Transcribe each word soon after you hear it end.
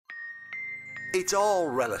It's All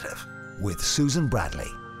Relative with Susan Bradley.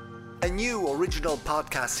 A new original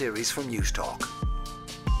podcast series from Newstalk.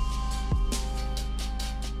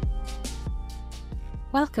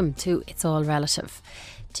 Welcome to It's All Relative.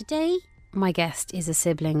 Today, my guest is a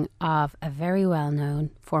sibling of a very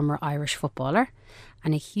well-known former Irish footballer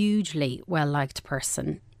and a hugely well-liked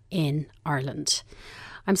person in Ireland.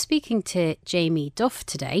 I'm speaking to Jamie Duff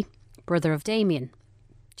today, brother of Damien.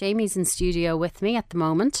 Jamie's in studio with me at the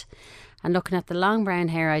moment, and looking at the long brown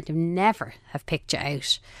hair, I'd never have picked you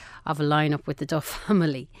out of a lineup with the Duff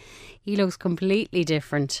family. He looks completely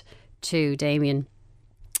different to Damien.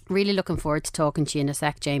 Really looking forward to talking to you in a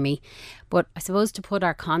sec, Jamie. But I suppose to put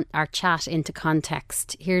our chat into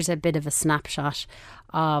context, here's a bit of a snapshot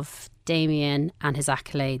of Damien and his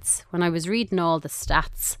accolades. When I was reading all the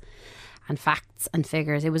stats and facts and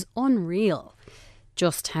figures, it was unreal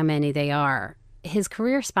just how many they are. His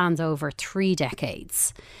career spans over 3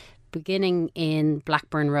 decades, beginning in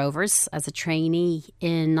Blackburn Rovers as a trainee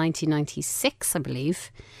in 1996, I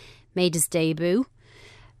believe. Made his debut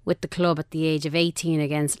with the club at the age of 18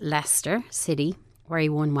 against Leicester City, where he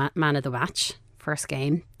won man of the match, first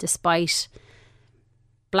game. Despite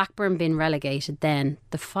Blackburn being relegated then,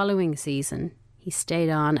 the following season, he stayed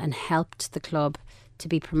on and helped the club to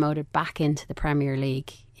be promoted back into the Premier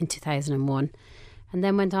League in 2001, and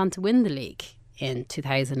then went on to win the league in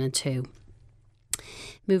 2002.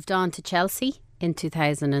 Moved on to Chelsea in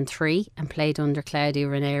 2003 and played under Claudio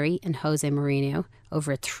Ranieri and Jose Mourinho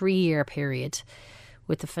over a 3-year period,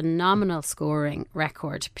 with a phenomenal scoring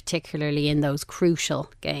record, particularly in those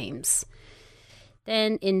crucial games.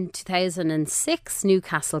 Then in 2006,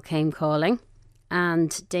 Newcastle came calling,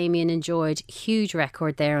 and Damien enjoyed a huge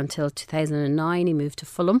record there until 2009. He moved to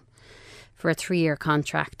Fulham for a 3-year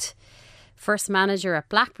contract. First manager at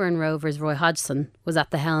Blackburn Rovers, Roy Hodgson, was at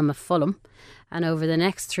the helm of Fulham, and over the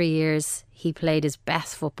next 3 years, he played his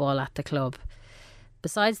best football at the club.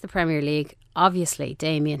 Besides the Premier League, obviously,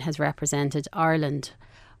 Damien has represented Ireland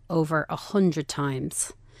over 100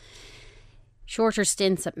 times. Shorter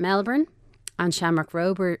stints at Melbourne and Shamrock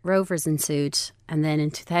Rovers ensued, and then in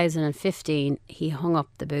 2015, he hung up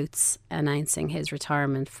the boots, announcing his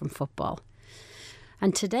retirement from football.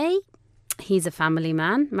 And today, he's a family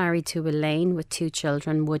man, married to Elaine with 2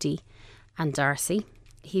 children, Woody and Darcy.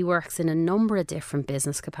 He works in a number of different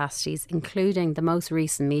business capacities, including the most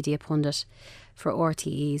recent media pundit for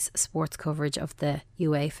RTE's sports coverage of the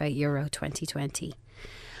UEFA Euro 2020.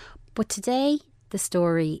 But today, the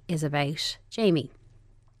story is about Jamie.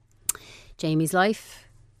 Jamie's life,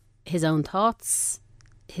 his own thoughts,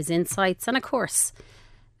 his insights, and of course,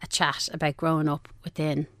 a chat about growing up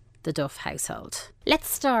within the Duff household. Let's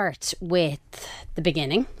start with the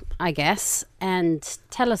beginning, I guess, and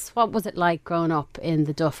tell us, what was it like growing up in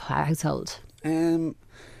the Duff household?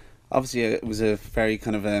 Obviously it was a very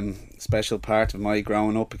kind of special part of my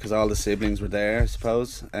growing up because all the siblings were there, I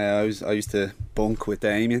suppose. I used to bunk with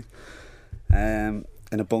Damien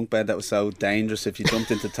in a bunk bed that was so dangerous. If you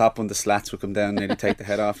jumped into the top one, the slats would come down and nearly take the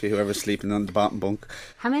head off you, whoever's sleeping on the bottom bunk.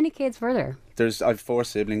 How many kids were there? I've 4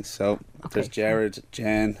 siblings, so there's Jared,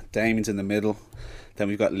 Jen, Damien's in the middle, then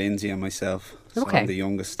we've got Lindsay and myself, so I'm the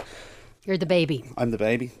youngest. You're the baby. I'm the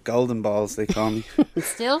baby. Golden balls, they call me.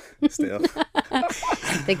 Still? Still.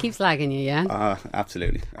 They keep slagging you, yeah?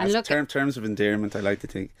 Absolutely. As terms of endearment, I like to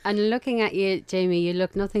think. And looking at you, Jamie, you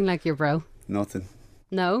look nothing like your bro. Nothing.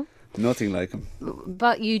 No? Nothing like him.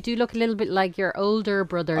 But you do look a little bit like your older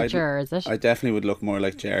brother, Jared, is it? I definitely would look more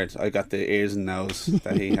like Jared. I got the ears and nose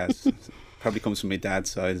that he has. Probably comes from my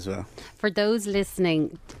dad's side as well. For those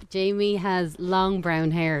listening, Jamie has long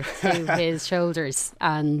brown hair to his shoulders,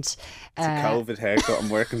 and it's a COVID haircut I'm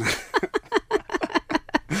working on.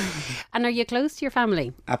 And are you close to your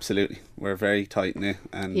family? Absolutely. We're very tight knit,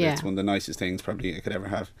 and it's one of the nicest things probably I could ever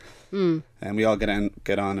have. And we all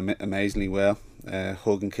get on amazingly well.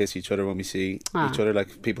 Hug and kiss each other when we see each other.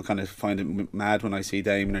 Like, people kind of find it mad when I see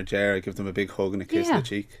Damien or Jer. I give them a big hug and a kiss on the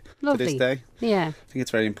cheek. Lovely. To this day. Yeah, I think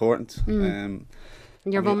it's very important.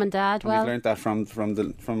 Your mum and dad, we've learned that from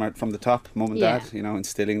the top, mum and dad. You know,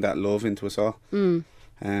 instilling that love into us all.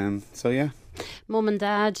 So yeah. Mum and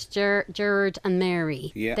dad, Gerard and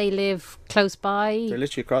Mary. Yeah. They live close by. They're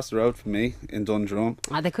literally across the road from me in Dundrum.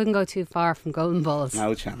 They couldn't go too far from Golden Balls.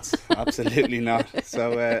 No chance. Absolutely not.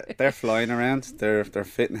 So they're flying around. They're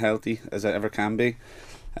fit and healthy as I ever can be.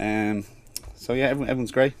 So yeah,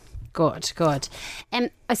 everyone's great. Good.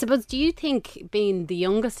 I suppose, do you think being the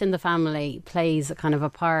youngest in the family plays a kind of a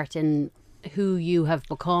part in who you have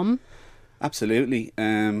become? Absolutely.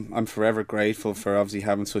 I'm forever grateful for obviously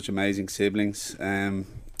having such amazing siblings.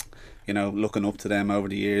 You know, looking up to them over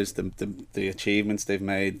the years, the achievements they've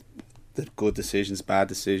made, the good decisions, bad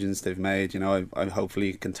decisions they've made. I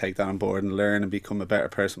hopefully can take that on board and learn and become a better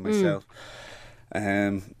person myself.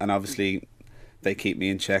 And obviously they keep me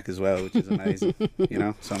in check as well, which is amazing.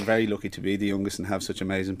 So I'm very lucky to be the youngest and have such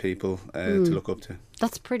amazing people to look up to.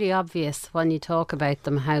 That's pretty obvious when you talk about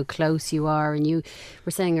them, how close you are. And you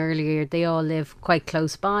were saying earlier they all live quite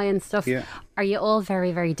close by and stuff. Yeah. Are you all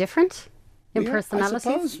very, very different in personalities?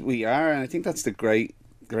 I suppose we are, and I think that's the great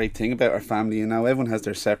thing about our family. Everyone has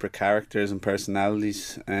their separate characters and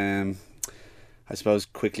personalities. I suppose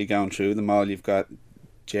quickly going through them all, you've got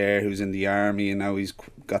Ger, who's in the army, and now he's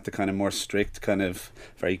got the kind of more strict, kind of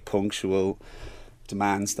very punctual,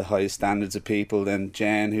 demands the highest standards of people. Then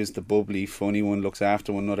Jen, who's the bubbly, funny one, looks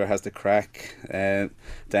after one another, has the crack.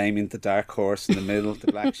 Damien, the dark horse in the middle,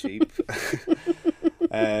 the black sheep.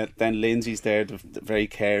 Then Lindsay's there, the very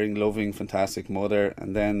caring, loving, fantastic mother.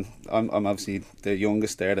 And then I'm obviously the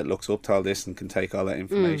youngest there that looks up to all this and can take all that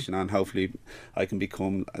information on. Hopefully I can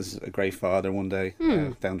become as a great father one day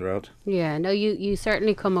down the road. Yeah, no, you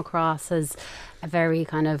certainly come across as a very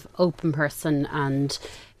kind of open person and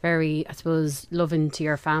very, I suppose, loving to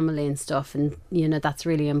your family and stuff, and that's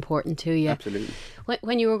really important to you. Absolutely.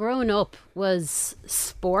 When you were growing up, was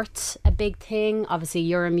sport a big thing? Obviously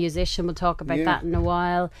you're a musician, we'll talk about that in a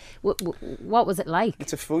while. What was it like?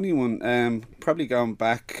 It's a funny one. Probably going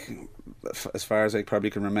back as far as I probably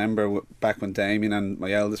can remember, back when Damien and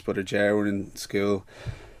my eldest brother Ger were in school,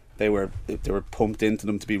 they were pumped into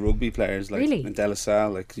them to be rugby players, like really? In De La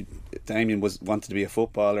Salle. Like Damien wanted to be a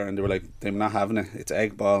footballer, and they were like, they're not having it. It's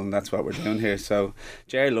egg ball, and that's what we're doing here. So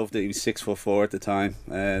Jerry loved it. He was 6'4" at the time.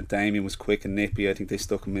 Damien was quick and nippy. I think they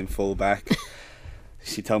stuck him in full back.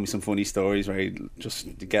 She told me some funny stories where he'd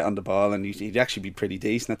just get on the ball, and he'd actually be pretty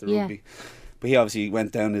decent at the rugby. But he obviously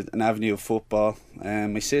went down an avenue of football.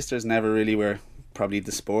 My sisters never really were probably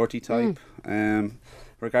the sporty type.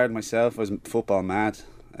 Regarding myself, I was football mad.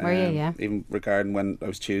 Even regarding when I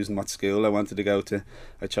was choosing what school I wanted to go to,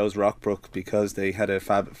 I chose Rockbrook because they had a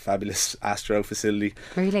fabulous Astro facility.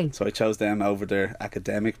 Really? So I chose them over their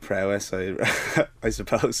academic prowess, I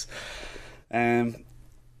suppose. I'm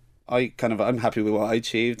happy with what I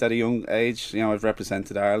achieved at a young age. I've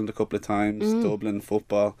represented Ireland a couple of times, Dublin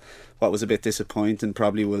football. What was a bit disappointing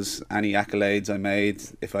probably was any accolades I made.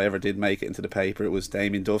 If I ever did make it into the paper, it was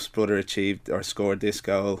Damien Duff's brother achieved or scored this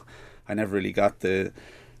goal. I never really got to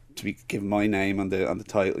be given my name on the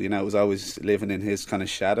title. It was always living in his kind of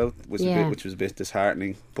shadow, which was a bit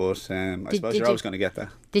disheartening. But I suppose you're always going to get that.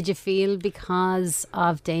 Did you feel because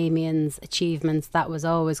of Damien's achievements that was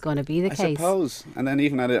always going to be the case? I suppose. And then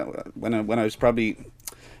even when I was probably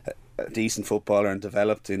a decent footballer and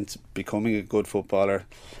developed into becoming a good footballer,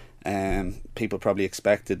 people probably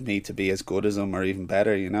expected me to be as good as them or even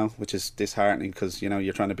better, which is disheartening because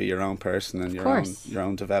you're trying to be your own person and your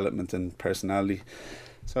own development and personality.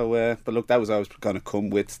 So, but look, that was always going to come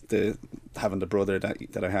with having the brother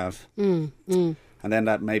that I have. And then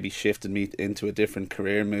that maybe shifted me into a different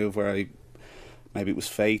career move where maybe it was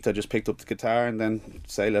fate. I just picked up the guitar and then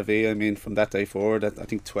c'est la vie. I mean, from that day forward, I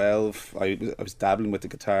think 12, I was dabbling with the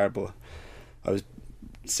guitar, but I was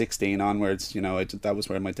 16 onwards, that was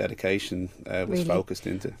where my dedication was focused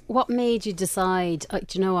into. What made you decide,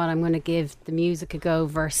 do you know what, I'm going to give the music a go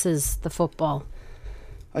versus the football?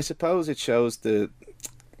 I suppose it shows the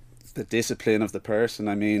discipline of the person.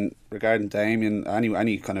 I mean, regarding Damien,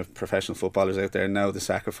 any kind of professional footballers out there know the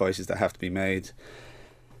sacrifices that have to be made.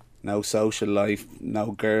 No social life,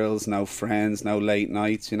 no girls, no friends, no late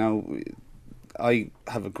nights. I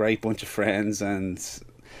have a great bunch of friends, and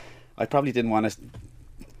I probably didn't want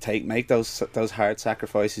to make those hard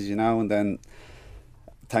sacrifices, and then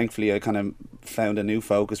thankfully I kind of found a new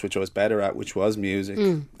focus which I was better at, which was music,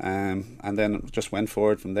 and then just went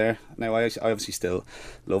forward from there. Now I obviously still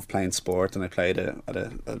love playing sport, and I played at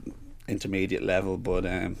a intermediate level, but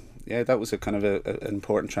that was a kind of an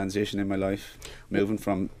important transition in my life, moving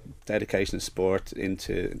from dedication to sport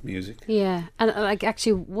into music. Yeah, and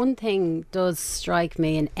actually one thing does strike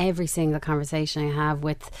me in every single conversation I have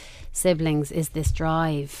with siblings is this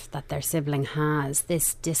drive that their sibling has,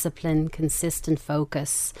 this discipline, consistent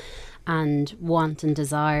focus and want and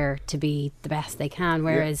desire to be the best they can,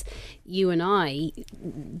 whereas you and I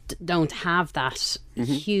don't have that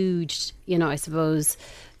huge, I suppose,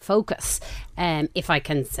 focus, if I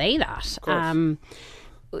can say that.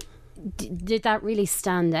 Did that really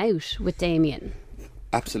stand out with Damien?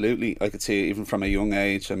 Absolutely. I could see even from a young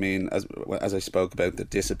age. I mean, as I spoke about the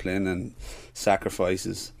discipline and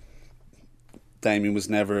sacrifices, Damien was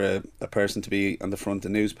never a person to be on the front of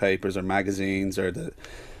newspapers or magazines or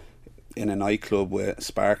in a nightclub with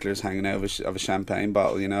sparklers hanging out of a champagne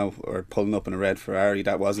bottle, you know, or pulling up in a red Ferrari.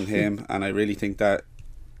 That wasn't him. And I really think that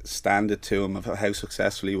standed to him of how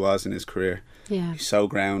successful he was in his career. Yeah. He's so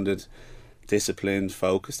grounded, disciplined,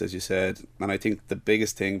 focused, as you said. And I think the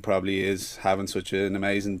biggest thing probably is having such an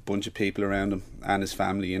amazing bunch of people around him and his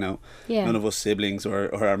family, you know. Yeah. None of us siblings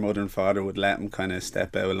or our mother and father would let him kind of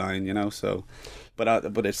step out of line, you know. So,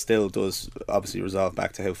 but it still does obviously resolve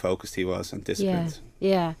back to how focused he was and disciplined.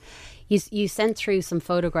 Yeah. You sent through some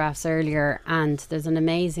photographs earlier, and there's an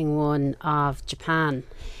amazing one of Japan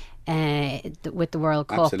with the World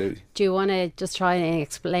Cup. Absolutely. Do you want to just try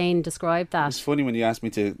and describe that? It's funny when you asked me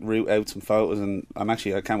to root out some photos, and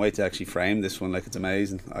I can't wait to actually frame this one. Like, it's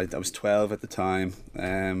amazing. I was 12 at the time.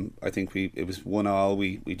 I think it was 1-1.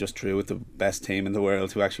 We just drew with the best team in the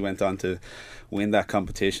world, who actually went on to win that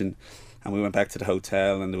competition. And we went back to the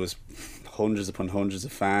hotel, and there was hundreds upon hundreds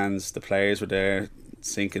of fans. The players were there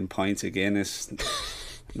sinking pints of Guinness.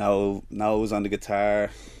 Noel was on the guitar,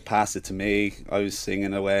 passed it to me. I was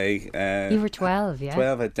singing away. You were 12, yeah?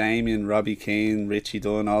 12, had Damien, Robbie Keane, Richie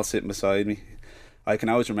Dunn all sitting beside me. I can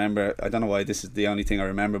always remember, I don't know why this is the only thing I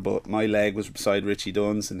remember, but my leg was beside Richie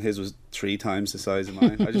Dunn's and his was 3 times the size of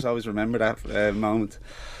mine. I just always remember that moment.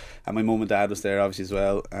 And my mum and dad was there obviously as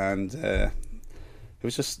well, and it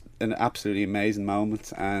was just an absolutely amazing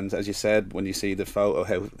moment. And as you said, when you see the photo,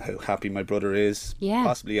 how happy my brother is. Yeah.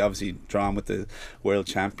 Possibly obviously drawn with the world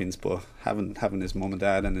champions, but having his mum and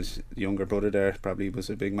dad and his younger brother there probably was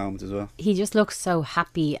a big moment as well. He just looks so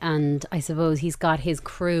happy, and I suppose he's got his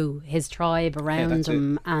crew, his tribe around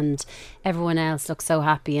him, and everyone else looks so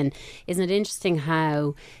happy. And isn't it interesting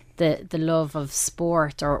how the love of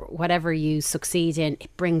sport or whatever you succeed in,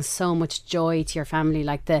 it brings so much joy to your family,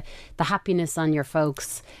 like the happiness on your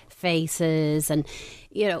folks' faces. And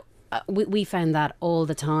you know, we found that all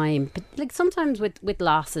the time, but like sometimes with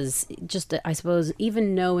losses, just I suppose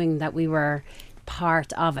even knowing that we were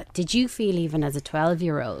part of it. Did you feel even as a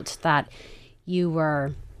 12-year-old that you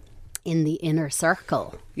were in the inner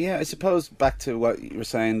circle? Yeah, I suppose back to what you were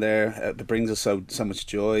saying there, it brings us so much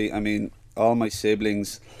joy. I mean, all my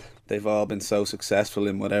siblings, they've all been so successful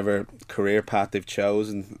in whatever career path they've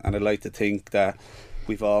chosen, and I'd like to think that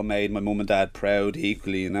we've all made my mum and dad proud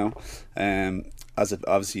equally, you know.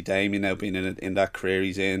 Obviously Damien now being in that career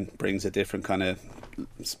he's in brings a different kind of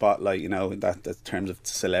spotlight, you know, in that terms of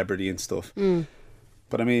celebrity and stuff.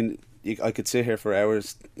 But I mean, I could sit here for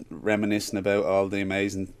hours reminiscing about all the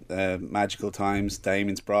amazing magical times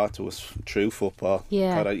Damien's brought to us through football.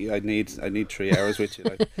 Yeah. God, I'd need 3 hours with you.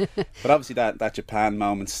 Like. But obviously that Japan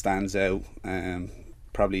moment stands out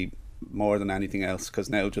probably more than anything else, because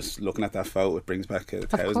now just looking at that photo, it brings back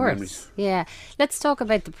 1,000 memories. Yeah. Let's talk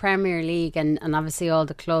about the Premier League and obviously all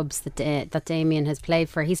the clubs that Damien has played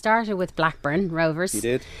for. He started with Blackburn Rovers. He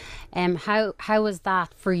did. How was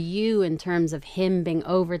that for you in terms of him being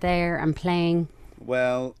over there and playing?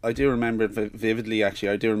 Well, I do remember it vividly, actually.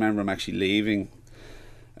 I do remember him actually leaving.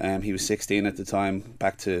 He was 16 at the time.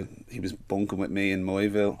 He was bunking with me in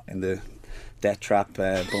Moyville in the death trap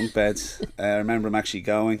bunk beds. I remember him actually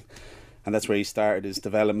going, and that's where he started his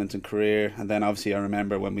development and career. And then obviously I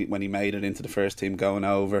remember when he made it into the first team, going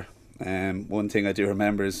over. One thing I do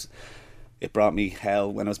remember is it brought me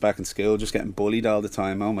hell when I was back in school, just getting bullied all the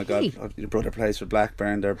time. Oh my God, your brother plays for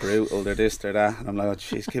Blackburn, they're brutal, they're this, they're that. And I'm like, oh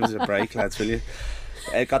jeez, give us a break, lads, will you?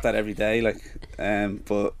 I got that every day, like.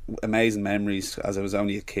 But amazing memories, as I was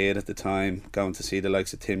only a kid at the time, going to see the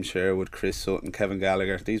likes of Tim Sherwood, Chris Sutton, Kevin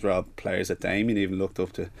Gallagher. These were all players that Damien even looked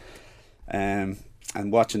up to. And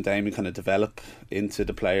watching Damien kind of develop into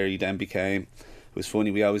the player he then became. It was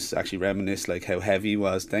funny, we always actually reminisce like how heavy he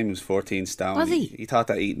was. Damien was 14 stone. Was he? He thought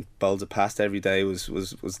that eating bowls of pasta every day was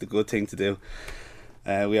the good thing to do.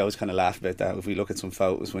 We always kind of laugh about that if we look at some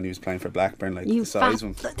photos when he was playing for Blackburn, like the size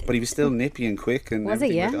of him. But he was still nippy and quick and was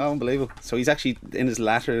everything. He, yeah? Like, oh, unbelievable. So he's actually in his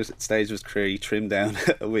latter stage of his career, he trimmed down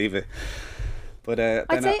a wee bit. But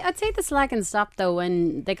I'd say the slagging stopped though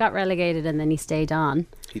when they got relegated, and then he stayed on.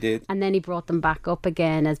 He did, and then he brought them back up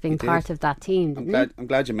again as being part of that team. I'm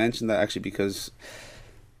glad you mentioned that, actually, because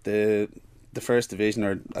the first division,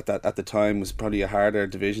 or at the time, was probably a harder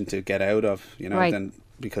division to get out of, you know, than,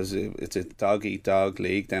 because it's a dog eat dog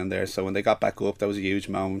league down there. So when they got back up, that was a huge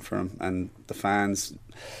moment for him, and the fans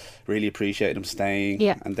really appreciated him staying.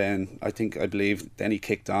 Yeah. And then I believe then he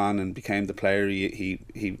kicked on and became the player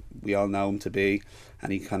he we all know him to be,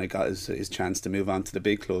 and he kind of got his chance to move on to the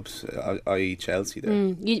big clubs, i.e. Chelsea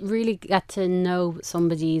there. You really get to know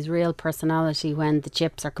somebody's real personality when the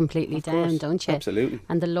chips are completely Of down, course, don't you? absolutely.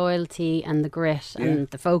 And the loyalty and the grit and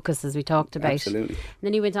the focus, as we talked about. Absolutely. And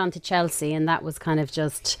then he went on to Chelsea, and that was kind of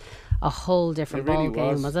just a whole different It really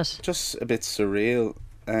ball game, was it? Just a bit surreal.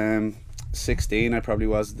 16 I probably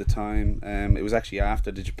was at the time. It was actually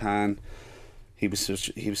after the Japan. He was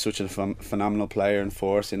such a phenomenal player and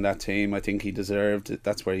force in that team. I think he deserved it.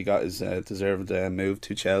 That's where he got his deserved move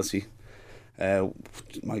to Chelsea.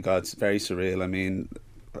 My God, it's very surreal. I mean,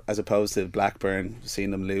 as opposed to Blackburn, seeing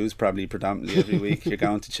them lose probably predominantly every week, you're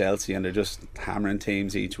going to Chelsea and they're just hammering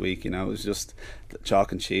teams each week. You know, it was just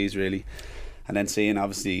chalk and cheese really. And then seeing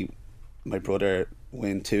obviously my brother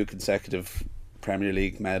win 2 consecutive Premier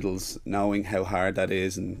League medals, knowing how hard that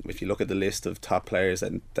is, and if you look at the list of top players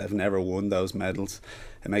that they've never won those medals,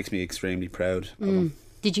 it makes me extremely proud of them.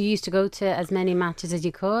 Did you used to go to as many matches as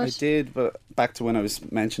you could? I did, but back to when I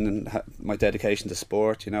was mentioning my dedication to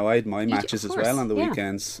sport, you know, I had my matches as well on the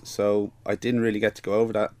weekends, so I didn't really get to go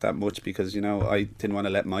over that much because, you know, I didn't want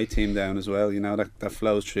to let my team down as well, you know, that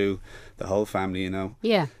flows through the whole family, you know.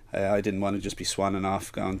 Yeah. I didn't want to just be swanning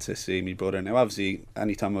off going to see my brother. Now obviously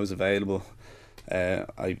anytime I was available,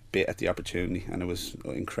 I bit at the opportunity, and it was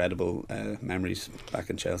incredible memories back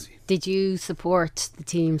in Chelsea. Did you support the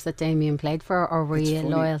teams that Damien played for, or were you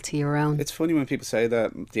loyal to your own? It's funny when people say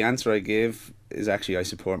that. The answer I give is actually I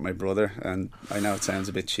support my brother, and I know it sounds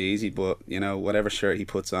a bit cheesy, but you know, whatever shirt he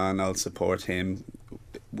puts on, I'll support him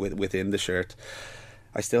within the shirt.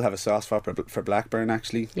 I still have a soft spot for Blackburn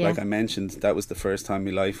actually. Like I mentioned, that was the first time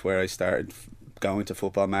in my life where I started going to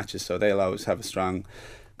football matches, so they'll always have a strong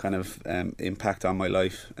kind of impact on my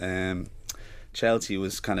life. Chelsea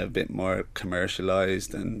was kind of a bit more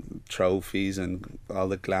commercialised, and trophies and all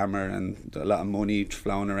the glamour and a lot of money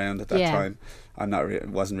flowing around at that time. I'm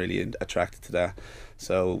wasn't really attracted to that.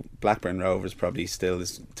 So Blackburn Rovers probably still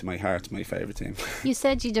is, to my heart, my favourite team. You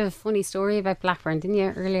said you did a funny story about Blackburn, didn't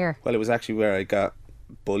you, earlier? Well, it was actually where I got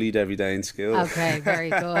bullied every day in school. Okay, very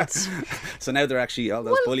good. So now they're actually, all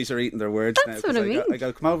those bullies are eating their words now. That's what I mean. I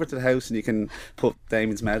go, come over to the house and you can put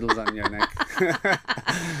Damien's medals on your neck.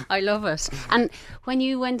 I love it. And when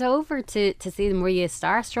you went over to see them, were you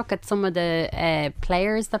starstruck at some of the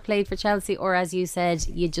players that played for Chelsea, or as you said,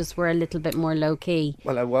 you just were a little bit more low key?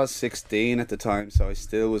 Well, I was 16 at the time, so I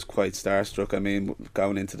still was quite starstruck. I mean,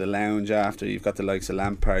 going into the lounge after, you've got the likes of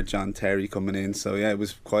Lampard, John Terry coming in, so yeah, it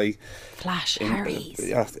was quite Flash Harry's.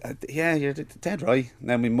 Yeah, you're dead right.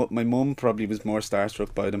 Now my mum probably was more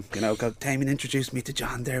starstruck by them. You know, God, Damien introduced me to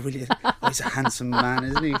John there, will you? Oh, he's a handsome man,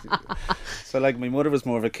 isn't he? So like, my mother was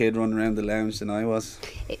more of a kid running around the lounge than I was.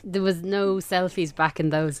 There was no selfies back in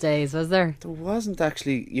those days, was there? There wasn't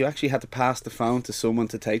actually. You actually had to pass the phone to someone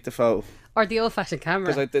to take the photo. Or the old-fashioned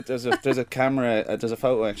camera. Because there's a camera. There's a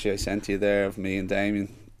photo actually I sent you there of me and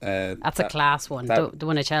Damien. That's a class one, the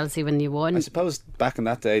one at Chelsea when you won. I suppose back in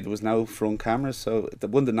that day there was no front cameras, so the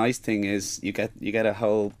nice thing is you get a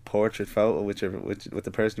whole portrait photo with the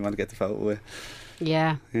person you want to get the photo with.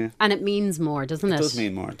 Yeah. And it means more, doesn't it? It does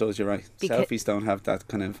mean more. It does. You're right. Selfies don't have that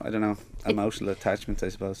kind of, I don't know, emotional attachment, I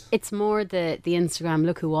suppose. It's more the Instagram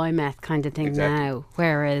look who I met kind of thing now,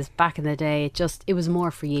 whereas back in the day it was more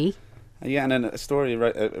for ye. Yeah, and then a story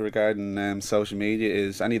regarding social media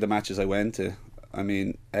is any of the matches I went to, I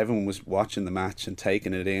mean, everyone was watching the match and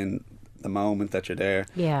taking it in the moment that you're there.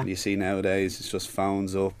 Yeah. And you see nowadays, it's just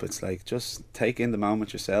phones up. It's like, just take in the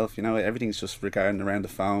moment yourself. You know, everything's just regarding around the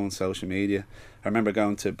phone, social media. I remember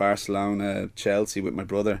going to Barcelona, Chelsea with my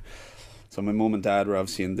brother. So my mum and dad were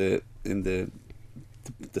obviously in the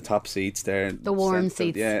top seats there. The warm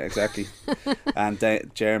seats. Yeah, exactly. And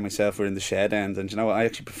Jer and myself were in the shed end. And you know what? I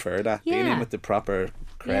actually prefer that. Being in with the proper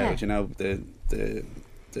crowd, you know, the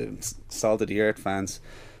salt of the earth fans,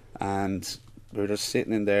 and we're just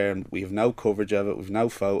sitting in there and we have no coverage of it, we've no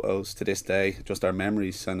photos to this day, just our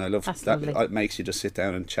memories, and I love that. It makes you just sit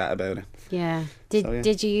down and chat about it.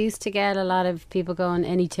 Did you used to get a lot of people going,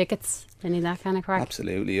 any tickets, any of that kind of crack?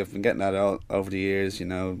 Absolutely, I've been getting that all over the years, you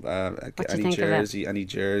know. Any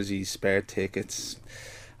jerseys, spare tickets.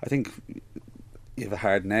 I think you have a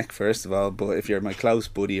hard neck first of all, but if you're my close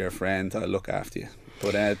buddy or friend, I'll look after you.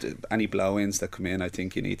 But any blow-ins that come in, I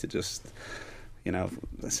think you need to just, you know,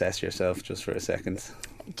 assess yourself just for a second.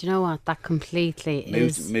 Do you know what? That completely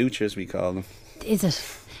is... Moochers, we call them. Is it?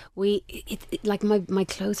 Like my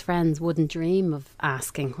close friends wouldn't dream of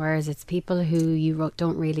asking, whereas it's people who you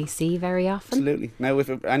don't really see very often. Absolutely. Now, if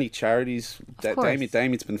any charities,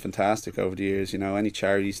 Damien's been fantastic over the years. You know, any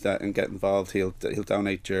charities that and get involved, he'll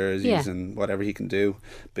donate jerseys and whatever he can do,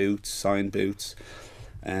 boots, signed boots.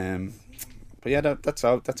 But yeah, that's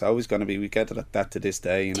always going to be. We get that to this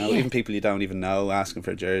day, you know. Yeah. Even people you don't even know asking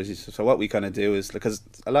for jerseys. So what we kind of do is, because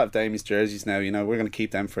a lot of Damie's jerseys now, you know, we're going to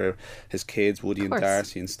keep them for his kids, Woody and course.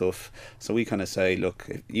 Darcy and stuff. So we kind of say, look,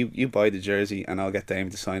 if you buy the jersey and I'll get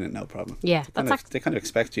Damie to sign it, no problem. Yeah, They kind of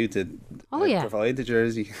expect you to provide the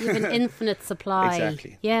jersey. You have an infinite supply.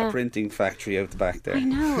 Exactly. Yeah. A printing factory out the back there. I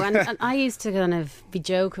know, and I used to kind of be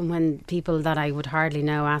joking when people that I would hardly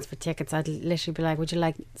know asked for tickets. I'd literally be like, "Would you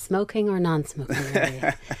like smoking or non-smoking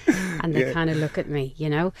area?" And they kind of look at me, you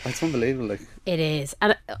know. It's unbelievable. Like, It is.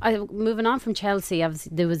 And moving on from Chelsea,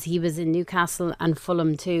 obviously he was in Newcastle and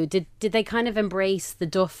Fulham too. Did they kind of embrace the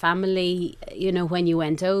Duff family, you know, when you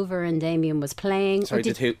went over and Damien was playing? sorry,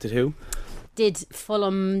 did who? Did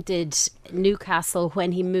Fulham, did Newcastle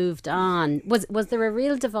when he moved on? Was there a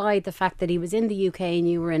real divide, the fact that he was in the UK and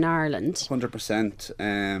you were in Ireland?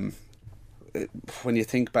 100%. When you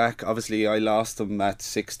think back, obviously I lost him at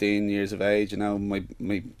 16 years of age. You know,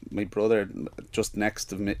 my brother just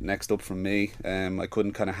next up from me. I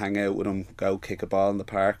couldn't kind of hang out with him, go kick a ball in the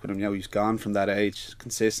park with him. You know, he's gone from that age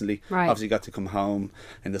consistently. Right. Obviously got to come home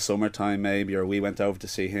in the summertime maybe, or we went over to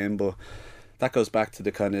see him. But that goes back to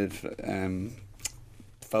the kind of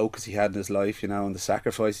focus he had in his life, you know, and the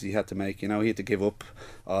sacrifices he had to make. You know, he had to give up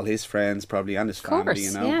all his friends probably and his family, course,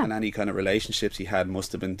 you know, yeah. and any kind of relationships he had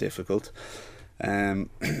must have been difficult.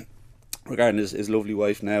 Regarding his lovely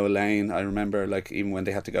wife now, Elaine, I remember, like, even when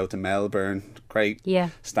they had to go to Melbourne, great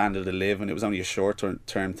standard of living. It was only a short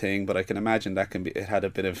term thing, but I can imagine it had a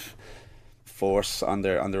bit of force on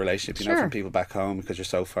the relationship, you know, from people back home, because you're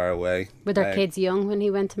so far away. Were their kids young when he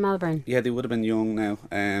went to Melbourne? Yeah, they would have been young now.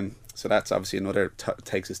 So that's obviously another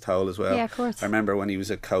takes its toll as well. Yeah, of course. I remember when he was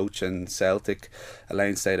a coach in Celtic,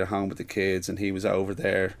 Elaine stayed at home with the kids, and he was over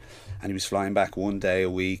there, and he was flying back one day a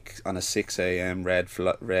week on a 6 a.m. red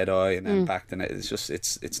eye, and then back the night. It's just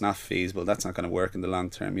it's not feasible. That's not going to work in the long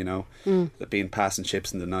term, you know. Being passing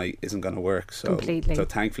chips in the night isn't going to work. So Completely. So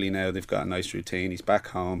thankfully now they've got a nice routine. He's back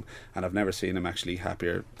home, and I've never seen him actually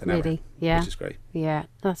happier than ever. Yeah. Which is great. Yeah,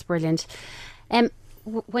 that's brilliant.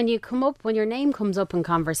 When your name comes up in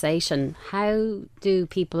conversation, how do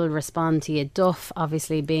people respond to you? Duff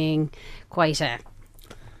obviously being quite a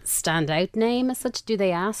standout name as such. Do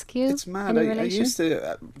they ask you? It's mad. I used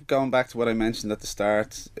to, going back to what I mentioned at the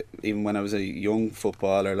start, even when I was a young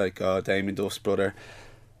footballer, like Damien Duff's brother,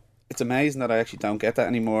 it's amazing that I actually don't get that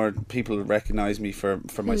anymore. People recognise me for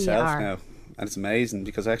myself now. And it's amazing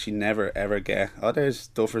because I actually never ever get, there's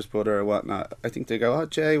Duffer's brother or whatnot. I think they go,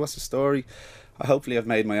 Jay, what's the story? Hopefully I've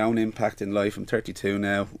made my own impact in life. I'm 32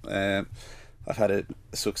 now. I've had a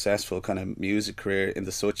successful kind of music career in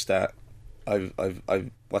the such that I've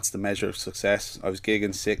what's the measure of success? I was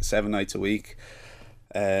gigging 7 nights a week,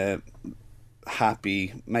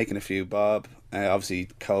 happy, making a few bob. Obviously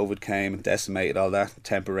COVID came and decimated all that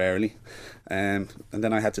temporarily, and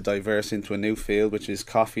then I had to diverse into a new field, which is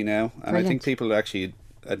coffee now. And Brilliant. I think people actually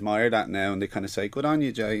admire that now, and they kind of say, good on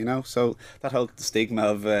you, Jay, you know. So that whole stigma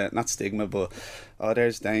of not stigma, but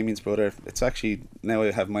there's Damien's brother. It's actually, now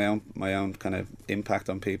I have my own kind of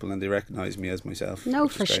impact on people, and they recognise me as myself. No,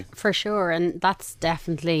 for sure. And that's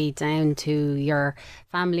definitely down to your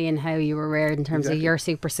family and how you were reared, in terms of you're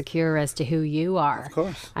super secure as to who you are. Of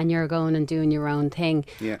course. And you're going and doing your own thing.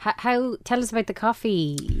 Yeah. How tell us about the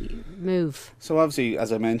coffee move. So obviously,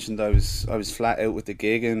 as I mentioned, I was flat out with the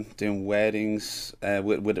gigging, doing weddings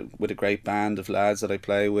with a great band of lads that I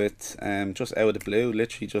play with, just out of the blue,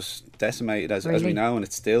 literally just decimated as we know, and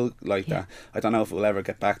it's still like that. I don't know if we'll ever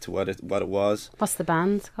get back to what it was. What's the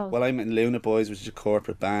band called? Well, I'm in Luna Boys, which is a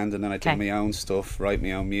corporate band, and then I do my own stuff, write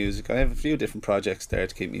my own music. I have a few different projects there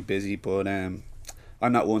to keep me busy, but I'm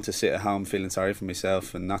not one to sit at home feeling sorry for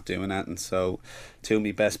myself and not doing anything. So two of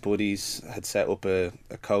my best buddies had set up a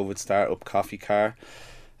COVID startup coffee car.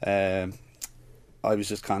 I was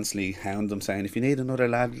just constantly hounding them, saying, if you need another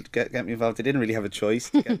lad, get me involved. They didn't really have a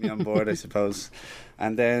choice to get me on board, I suppose.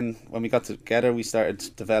 And then when we got together, we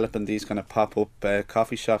started developing these kind of pop-up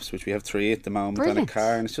coffee shops, which we have 3 at the moment. Brilliant. On a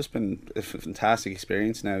car, and it's just been a fantastic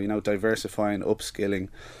experience now, you know, diversifying, upskilling.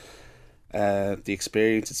 The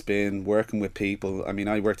experience it's been working with people. I mean,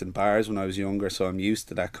 I worked in bars when I was younger, so I'm used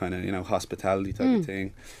to that kind of, you know, hospitality type of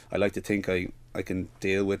thing. I like to think I can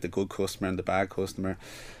deal with the good customer and the bad customer,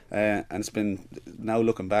 and it's been, now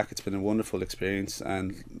looking back, it's been a wonderful experience,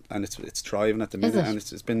 and it's thriving at the minute, and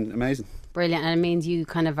it's been amazing. Brilliant. And it means you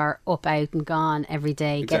kind of are up, out and gone every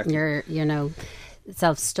day, getting your, you know,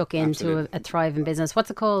 self stuck into a thriving business.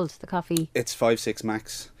 What's it called, the coffee? It's 5-6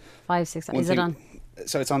 Max. 5-6. Is it on?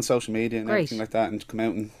 So it's on social media and Great. everything like that, and come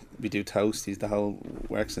out and we do toasties, the whole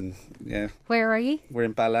works, and yeah. Where are you? We're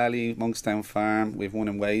in Ballally, Monkstown Farm. We have one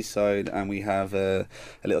in Wayside, and we have a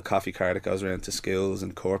little coffee car that goes around to schools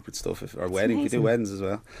and corporate stuff, or weddings. We do amazing. weddings as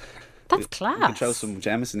well. That's We class. can throw some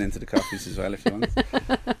Jameson into the coffees as well if you want.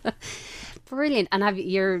 Brilliant. And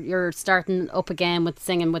you're starting up again with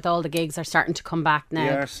singing, with all the gigs are starting to come back now We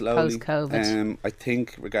are slowly. post-COVID. I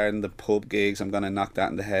think regarding the pub gigs, I'm going to knock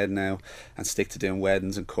that in the head now and stick to doing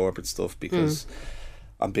weddings and corporate stuff because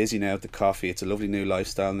I'm busy now at the coffee. It's a lovely new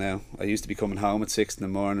lifestyle now. I used to be coming home at 6 in the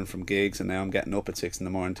morning from gigs, and now I'm getting up at 6 in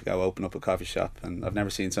the morning to go open up a coffee shop, and I've never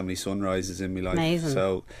seen so many sunrises in my life. Amazing.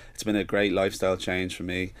 So it's been a great lifestyle change for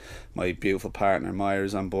me. My beautiful partner Maya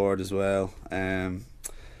is on board as well.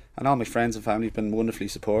 And all my friends and family have been wonderfully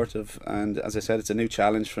supportive, and as I said, it's a new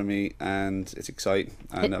challenge for me and it's exciting,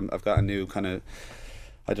 and I've got a new kind of,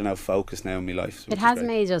 I don't know, focus now in my life. It has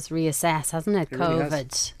made us reassess, hasn't it, It really COVID?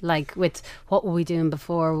 has. Like, with what were we doing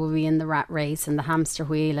before? Were we in the rat race and the hamster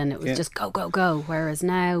wheel, and it was just go, go, go, whereas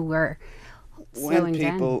now we're slowing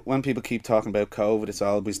down. When people keep talking about COVID, it's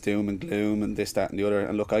always doom and gloom and this, that and the other,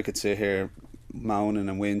 and look, I could sit here moaning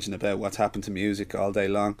and whinging about what's happened to music all day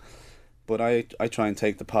long, but I try and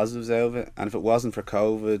take the positives out of it. And if it wasn't for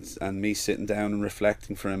COVID and me sitting down and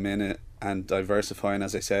reflecting for a minute and diversifying,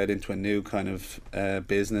 as I said, into a new kind of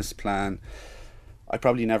business plan, I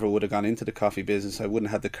probably never would have gone into the coffee business. I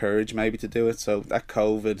wouldn't have had the courage maybe to do it. So that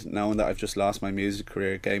COVID, knowing that I've just lost my music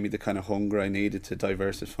career, gave me the kind of hunger I needed to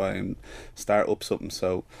diversify and start up something.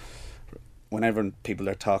 So whenever people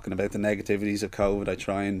are talking about the negativities of COVID, I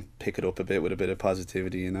try and pick it up a bit with a bit of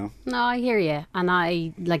positivity, you know. No, I hear you. And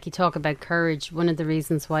I, like you talk about courage, one of the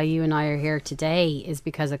reasons why you and I are here today is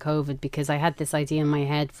because of COVID, because I had this idea in my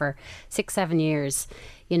head for 6-7 years,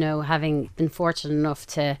 you know, having been fortunate enough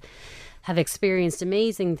to have experienced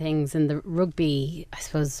amazing things in the rugby, I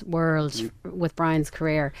suppose, world with Brian's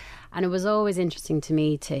career. And it was always interesting to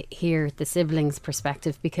me to hear the siblings'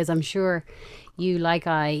 perspective, because I'm sure you, like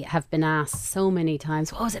I, have been asked so many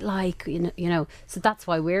times, what was it like? You know, so that's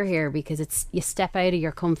why we're here, because it's, you step out of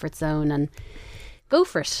your comfort zone and go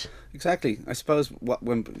for it. Exactly. I suppose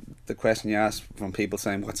when the question you ask from people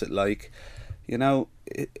saying, what's it like? You know,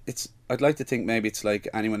 it's, I'd like to think maybe it's like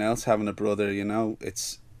anyone else having a brother, you know,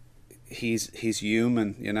 he's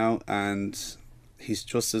human, you know, and he's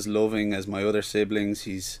just as loving as my other siblings.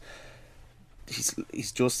 He's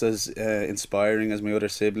just as inspiring as my other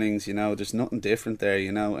siblings, you know. There's nothing different there,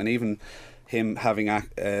 you know. And even him having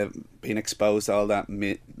been exposed to all that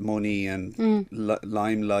money and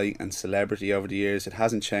limelight and celebrity over the years, it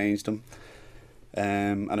hasn't changed him.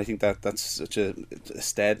 And I think that's such a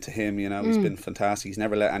stead to him, you know. He's been fantastic. He's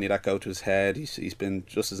never let any of that go to his head. He's been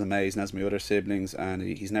just as amazing as my other siblings, and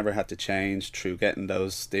he's never had to change through getting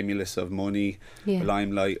those stimulus of money,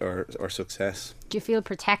 limelight or success. Do you feel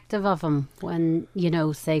protective of him when, you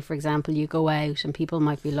know, say for example you go out and people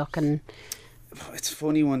might be looking? It's a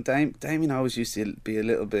funny one. Damien always used to be a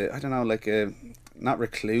little bit, I don't know, like a, not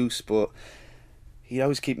recluse, but he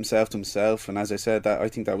always keep himself to himself, and as I said, that I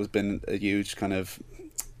think that was been a huge kind of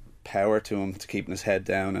power to him, to keeping his head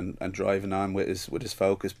down and driving on with his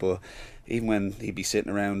focus. But even when he'd be sitting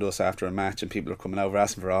around us after a match and people are coming over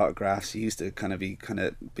asking for autographs, he used to kind of be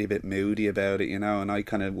a bit moody about it, you know. And I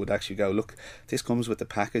kind of would actually go, look, this comes with the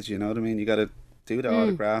package, you know what I mean? You got to do the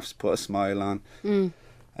autographs, put a smile on.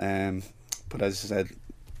 But as I said,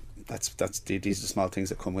 these are the small things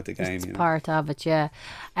that come with the game. It's you know? part of it, yeah.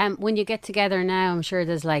 When you get together now, I'm sure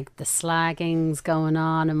there's like the slaggings going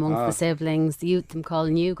on amongst the siblings. I'm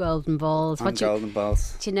calling you golden balls. Golden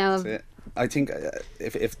balls. Do you know? That's it. I think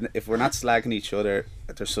if we're not slagging each other,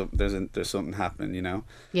 there's something happening, you know.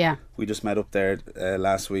 Yeah. We just met up there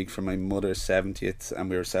last week for my mother's 70th, and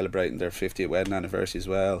we were celebrating their 50th wedding anniversary as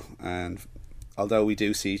well. And although we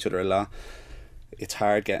do see each other a lot, it's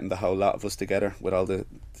hard getting the whole lot of us together with all the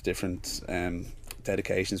different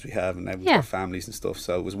dedications we have, and now we've got families and stuff.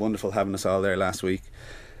 So it was wonderful having us all there last week,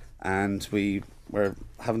 and we were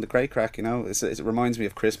having the great crack, you know. It reminds me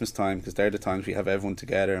of Christmas time, because they're the times we have everyone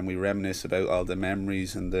together and we reminisce about all the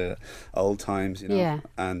memories and the old times, you know.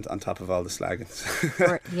 And on top of all the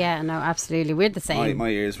slaggings. Yeah, no, absolutely, we're the same. My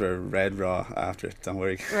ears were red raw after it, don't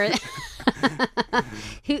worry.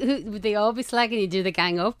 Who would they all be slagging you? Do they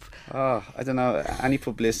gang up? Oh, I don't know, any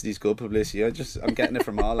publicity is good publicity. I'm getting it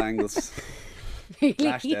from all angles. Really?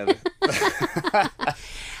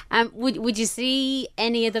 Would you see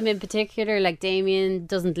any of them in particular? Like Damien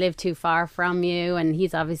doesn't live too far from you, and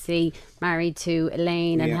he's obviously married to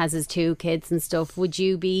Elaine and has his 2 kids and stuff. Would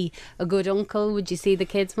you be a good uncle? Would you see the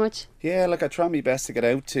kids much? Yeah, like I try my best to get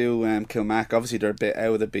out to Kilmac. Obviously, they're a bit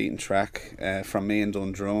out of the beaten track from me in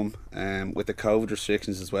Dundrum. With the COVID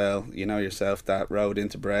restrictions as well, you know yourself, that road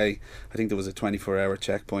into Bray, I think there was a 24-hour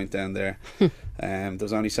checkpoint down there. There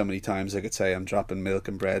was only so many times I could say I'm dropping milk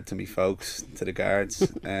and bread to me folks, to the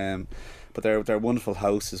guards. But they're wonderful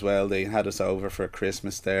hosts as well. They had us over for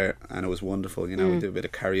Christmas there, and it was wonderful. You know, we did a bit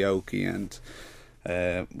of karaoke and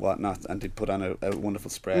whatnot, and they put on a wonderful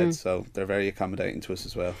spread. So they're very accommodating to us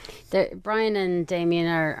as well. Brian and Damien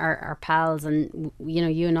are pals, and you know,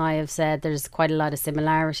 you and I have said there's quite a lot of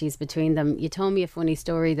similarities between them. You told me a funny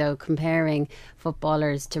story though, comparing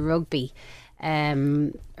footballers to rugby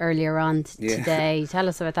earlier on today. Tell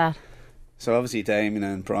us about that. So obviously Damien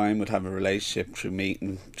and Brian would have a relationship through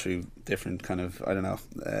meeting, through different kind of, I don't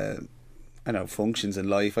know, functions in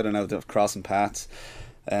life. I don't know, crossing paths.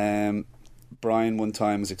 Brian one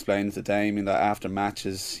time was explaining to Damien that after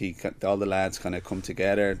matches, all the lads kind of come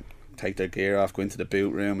together, take their gear off, go into the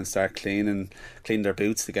boot room and start cleaning their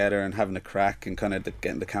boots together and having a crack and kind of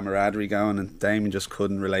getting the camaraderie going. And Damien just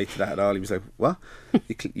couldn't relate to that at all. He was like, "What?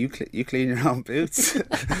 You clean your own boots?"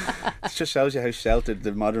 It just shows you how sheltered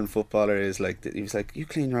the modern footballer is. Like, he was like, "You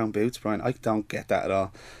clean your own boots, Brian?" I don't get that at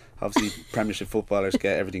all. Obviously, Premiership footballers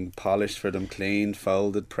get everything polished for them, cleaned,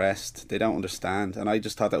 folded, pressed. They don't understand. And I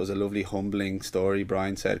just thought that was a lovely, humbling story,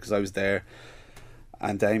 Brian said, because I was there.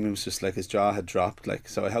 And Damien was just like, his jaw had dropped. Like,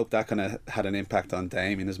 so I hope that kind of had an impact on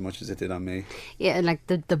Damien as much as it did on me. Yeah, and like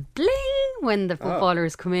the bling when the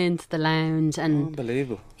footballers come into the lounge, and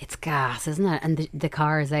unbelievable. It's gas, isn't it? And the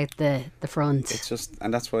cars out the front. It's just,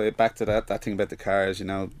 and that's why, back to that thing about the cars, you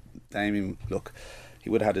know, Damien, look, he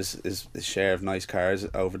would have had his share of nice cars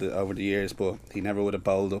over the years, but he never would have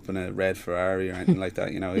bowled up in a red Ferrari or anything like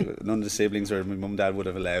that. You know, none of the siblings or my mum and dad would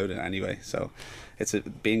have allowed it anyway. So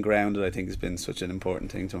being grounded, I think, has been such an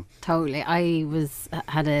important thing to him. Totally. I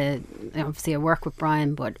had obviously a work with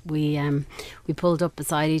Brian, but we pulled up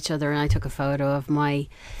beside each other and I took a photo of my,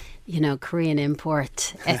 you know, Korean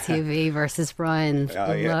import SUV versus Brian's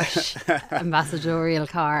lush ambassadorial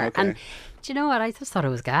car. Okay. And do you know what? I just thought it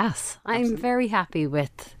was gas. I'm very happy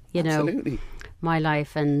with, you know, my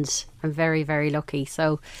life, and I'm very, very lucky.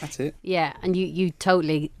 So that's it. Yeah, and you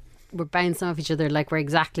totally, we're bouncing off each other, like we're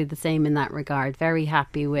exactly the same in that regard. Very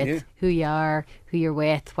happy with who you are, who you're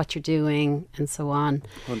with, what you're doing, and so on.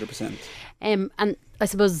 100%. And I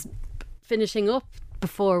suppose finishing up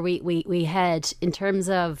before we head, in terms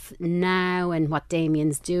of now and what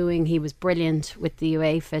Damien's doing, he was brilliant with the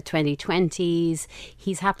UEFA 2020s.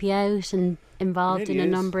 He's happy out and involved in a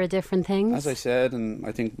number of different things. As I said, and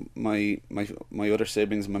I think my other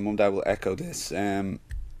siblings, my mum and dad will echo this.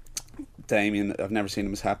 Damien, I've never seen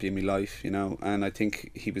him as happy in my life, you know, and I think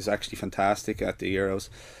he was actually fantastic at the Euros.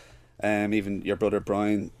 Even your brother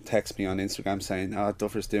Brian texted me on Instagram saying, "Oh,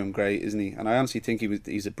 Duffer's doing great, isn't he?" And I honestly think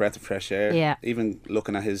he's a breath of fresh air. Yeah. Even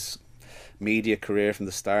looking at his media career from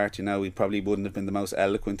the start, you know, he probably wouldn't have been the most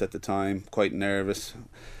eloquent at the time, quite nervous,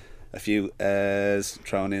 a few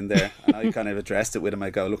thrown in there. And I kind of addressed it with him. I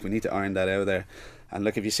go, "Look, we need to iron that out there." And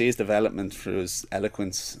look, if you see his development through his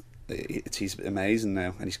eloquence, he's amazing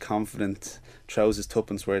now, and he's confident, throws his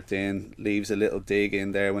tuppence worth in, leaves a little dig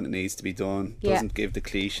in there when it needs to be done, doesn't give the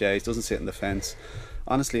cliches, doesn't sit on the fence.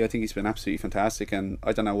 Honestly, I think he's been absolutely fantastic, and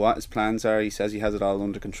I don't know what his plans are. He says he has it all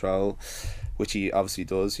under control, which he obviously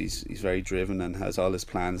does. He's very driven and has all his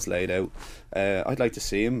plans laid out. I'd like to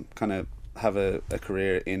see him kind of have a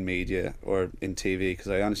career in media or in TV, because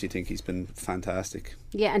I honestly think he's been fantastic.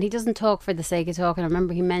 Yeah, and he doesn't talk for the sake of talking. I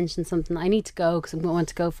remember he mentioned something, I need to go because I'm going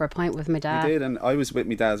to go for a pint with my dad. He did, and I was with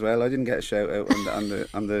my dad as well. I didn't get a shout out on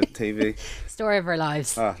the TV. Story of our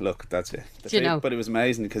lives. Oh, look, that's it. Do you know? But it was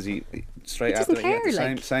amazing because he straight he after he had the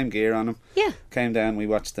like... same gear on him. Yeah. Came down, we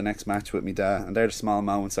watched the next match with my dad, and they're the small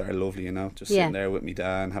moments that are lovely, you know, just sitting there with my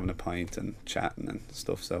dad and having a pint and chatting and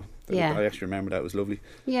stuff. So I actually remember that was lovely.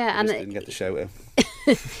 Yeah, and didn't get the shout out.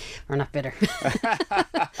 We're not bitter.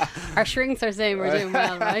 Our shrinks are saying we're doing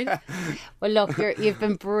well, right? Well, look, you've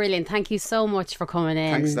been brilliant. Thank you so much for coming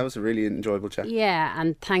in. Thanks, that was a really enjoyable chat. Yeah,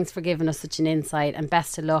 and thanks for giving us such an insight, and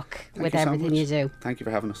best of luck with everything you do. Thank you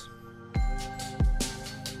for having us.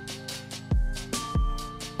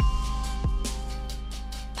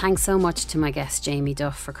 Thanks so much to my guest Jamie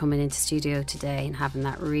Duff for coming into studio today and having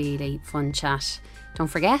that really fun chat. Don't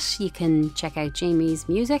forget, you can check out Jamie's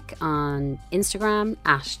music on Instagram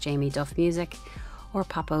at Jamie Duff Music, or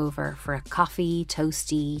pop over for a coffee,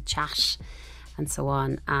 toasty chat and so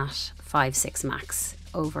on at 56 Max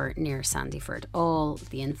over near Sandyford. All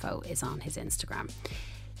the info is on his Instagram.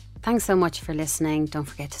 Thanks so much for listening. Don't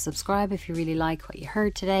forget to subscribe if you really like what you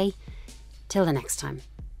heard today. Till the next time.